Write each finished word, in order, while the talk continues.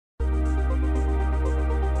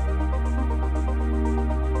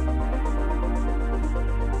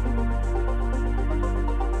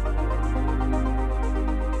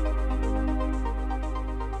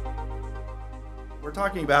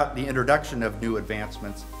talking about the introduction of new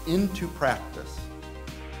advancements into practice.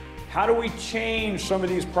 How do we change some of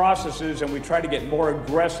these processes and we try to get more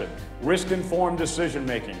aggressive, risk-informed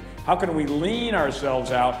decision-making? How can we lean ourselves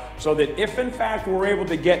out so that if in fact we're able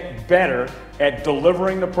to get better at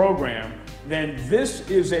delivering the program, then this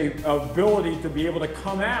is an ability to be able to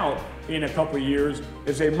come out in a couple of years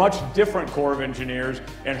as a much different Corps of Engineers,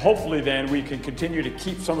 and hopefully then we can continue to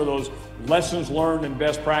keep some of those lessons learned and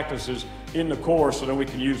best practices in the Corps so that we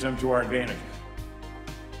can use them to our advantage.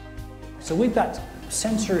 So we've got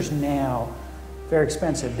sensors now, very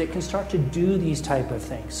expensive, that can start to do these type of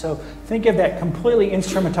things. So think of that completely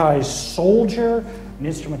instrumentized soldier, an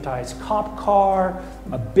instrumentized cop car,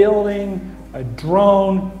 a building, a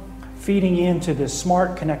drone, feeding into this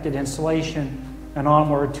smart connected installation and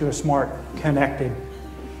onward to a smart connected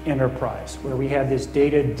enterprise, where we have this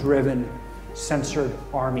data-driven, censored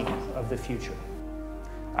army of the future.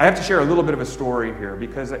 I have to share a little bit of a story here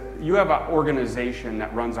because you have an organization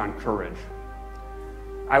that runs on courage.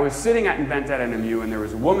 I was sitting at Invent at NMU and there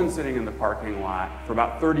was a woman sitting in the parking lot for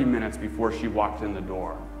about 30 minutes before she walked in the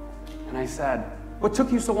door. And I said, "What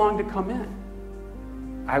took you so long to come in?"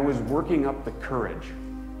 I was working up the courage.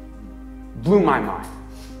 Blew my mind.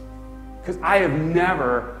 Because I have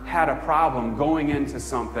never had a problem going into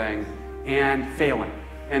something and failing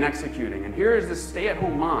and executing. And here is this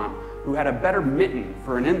stay-at-home mom who had a better mitten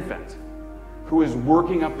for an infant, who is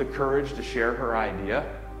working up the courage to share her idea.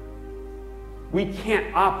 We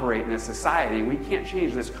can't operate in a society, we can't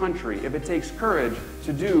change this country if it takes courage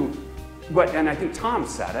to do what, and I think Tom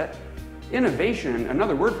said it, innovation,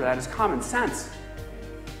 another word for that is common sense.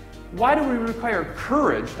 Why do we require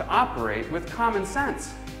courage to operate with common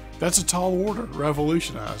sense? That's a tall order,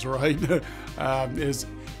 revolutionize, right?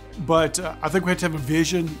 But I think we have to have a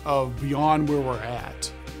vision of beyond where we're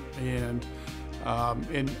at. And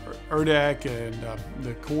ERDC and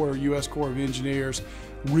the U.S. Corps of Engineers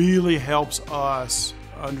really helps us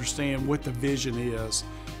understand what the vision is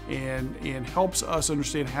and helps us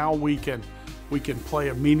understand how we can play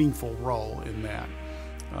a meaningful role in that.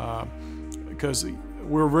 Because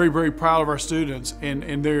we're very, very proud of our students,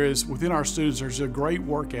 and there is, within our students, there's a great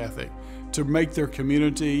work ethic to make their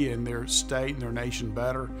community and their state and their nation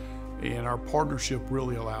better, and our partnership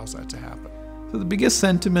really allows that to happen. So the biggest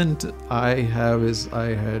sentiment I have is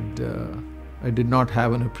I did not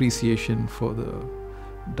have an appreciation for the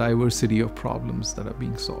diversity of problems that are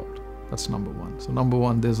being solved. That's number one. So number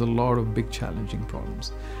one, there's a lot of big challenging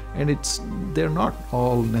problems, and they're not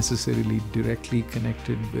all necessarily directly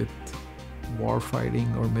connected with war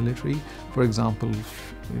fighting or military. For example,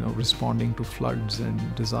 responding to floods and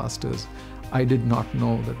disasters. I did not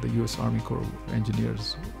know that the U.S. Army Corps of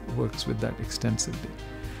Engineers works with that extensively.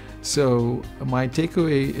 So my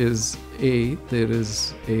takeaway is there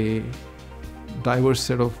is a diverse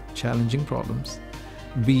set of challenging problems.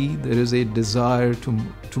 B, there is a desire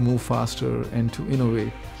to move faster and to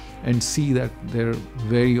innovate, and C, that they're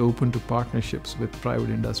very open to partnerships with private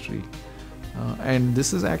industry. And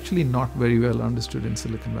this is actually not very well understood in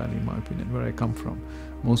Silicon Valley, in my opinion, where I come from.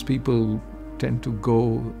 Most people tend to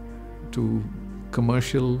go to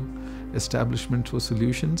commercial establishment for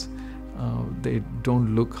solutions. They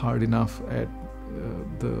don't look hard enough at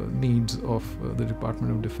the needs of the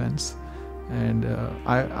Department of Defense. And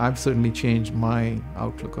I've certainly changed my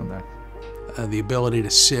outlook on that. The ability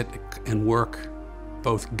to sit and work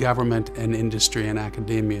both government and industry and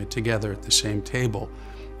academia together at the same table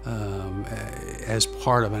as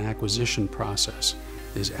part of an acquisition process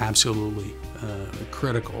is absolutely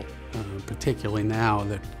critical, particularly now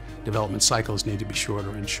that development cycles need to be shorter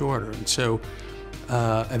and shorter. And so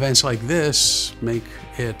events like this make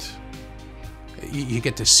it, you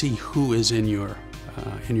get to see who is in your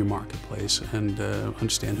marketplace and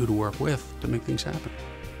understand who to work with to make things happen.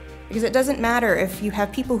 Because it doesn't matter if you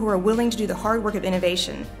have people who are willing to do the hard work of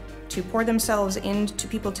innovation, to pour themselves into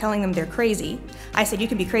people telling them they're crazy. I said you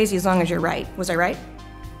can be crazy as long as you're right. Was I right?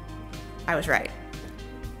 I was right.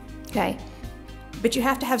 Okay. But you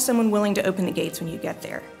have to have someone willing to open the gates when you get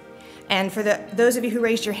there. And for those of you who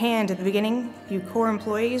raised your hand at the beginning, you Corps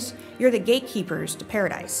employees, you're the gatekeepers to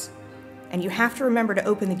paradise. And you have to remember to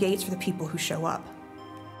open the gates for the people who show up.